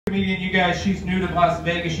Comedian, you guys, she's new to Las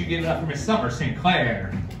Vegas. You give it up for Miss Summer St.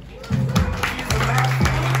 Clair.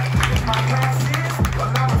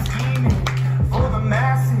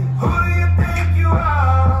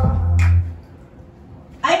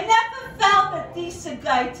 I never found a decent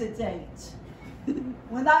guy to date.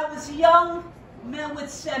 When I was young, men would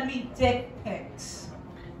send me dick pics.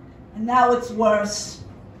 And now it's worse.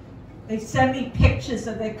 They send me pictures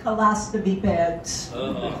of their colostomy bags.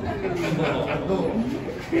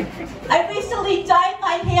 I recently dyed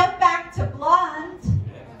my hair back to blonde.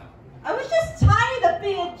 I was just tired of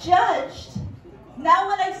being judged. Now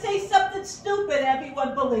when I say something stupid,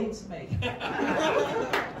 everyone believes me.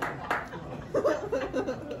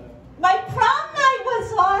 My prom night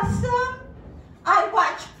was awesome. I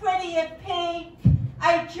watched Pretty in Pink.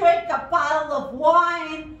 I drank a bottle of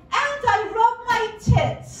wine. And I rubbed my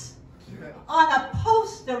tits on a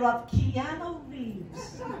poster of Keanu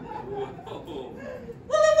Reeves. Well,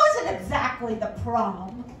 it wasn't exactly the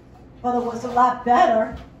prom, but it was a lot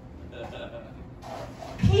better.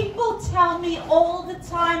 People tell me all the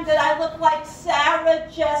time that I look like Sarah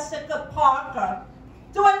Jessica Parker.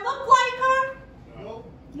 Do I look like her?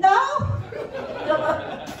 No?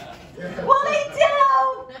 Well, they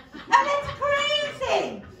do! And it's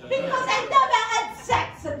crazy! Because I never had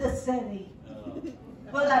sex in the city.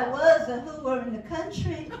 But I was a hooer in the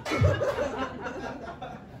country.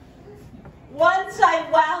 Once I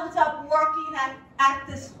wound up working at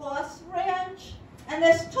this horse ranch, and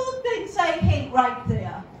there's two things I hate right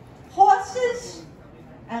there. Horses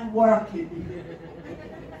and working.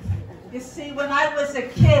 You see, when I was a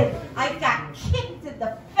kid, I got kicked in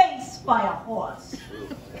the face by a horse.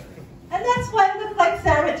 And that's why I look like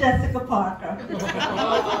Sarah Jessica Parker.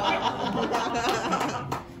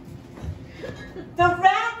 The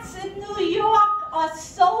rats in New York are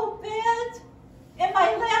so bad. In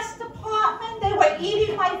my last apartment, they were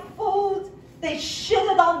eating my food. They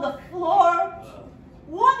shitted on the floor.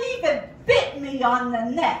 One even bit me on the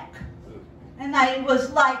neck. And I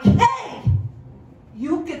was like, hey,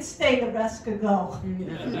 you could stay, the rest could go.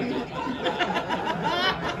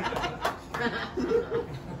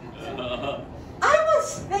 I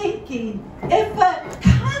was thinking, if a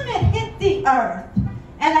comet hit the Earth,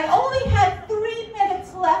 and I only had 3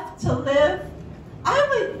 minutes left to live, I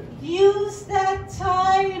would use that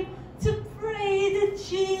time to pray to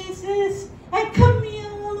Jesus and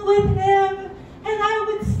commune with him, and I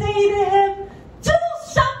would say to him, do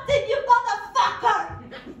something, you motherfucker!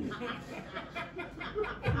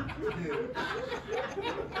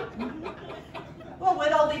 Well,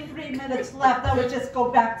 with only 3 minutes left, I would just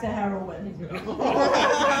go back to heroin.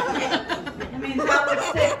 I mean, how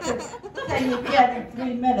addictive can you get in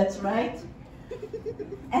 3 minutes, right?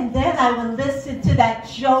 And then I would listen to that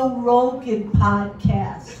Joe Rogan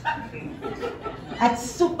podcast at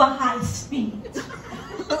super high speed.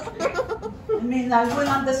 I mean, I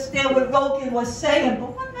wouldn't understand what Rogan was saying,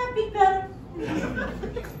 but wouldn't that be better?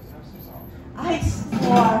 I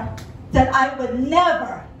swore that I would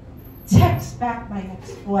never text back my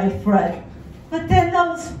ex-boyfriend. But then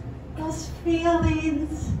those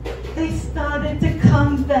feelings, they started to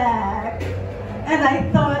come back. And I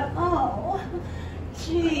thought, oh,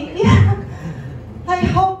 gee, I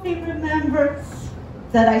hope he remembers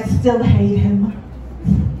that I still hate him.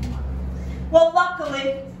 Well,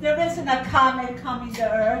 luckily, there isn't a comet coming to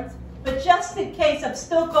Earth. But just in case, I'm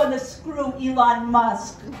still going to screw Elon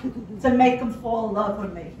Musk to make him fall in love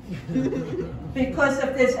with me. Because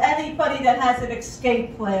if there's anybody that has an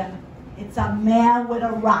escape plan, it's a man with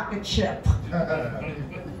a rocket ship.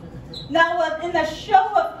 Now, in a show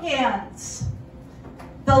of hands,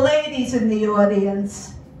 the ladies in the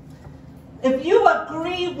audience, if you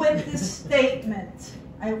agree with this statement,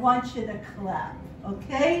 I want you to clap,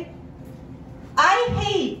 okay? I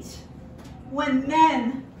hate when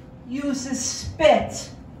men uses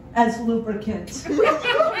spit as lubricant.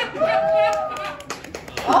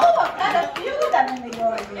 Oh, I've got a few of them in the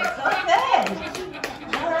audience. Okay.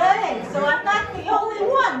 All right. So I'm not the only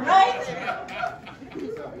one, right?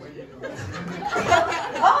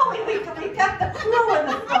 Oh, we got the crew in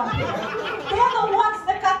the front. They're the ones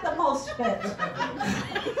that got the most spit.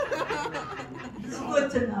 It's good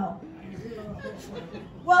to know.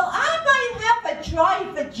 Well, I might have a dry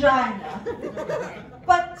vagina,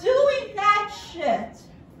 but doing that shit,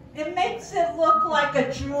 it makes it look like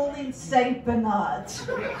a drooling Saint Bernard.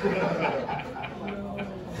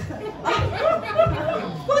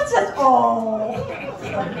 What's it? Oh.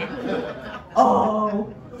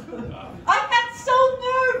 Oh. I got so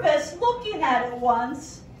nervous looking at it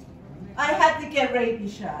once, I had to get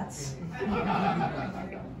rabies shots.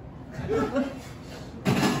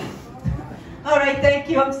 All right, thank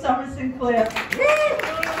you. I'm Summer Sinclair.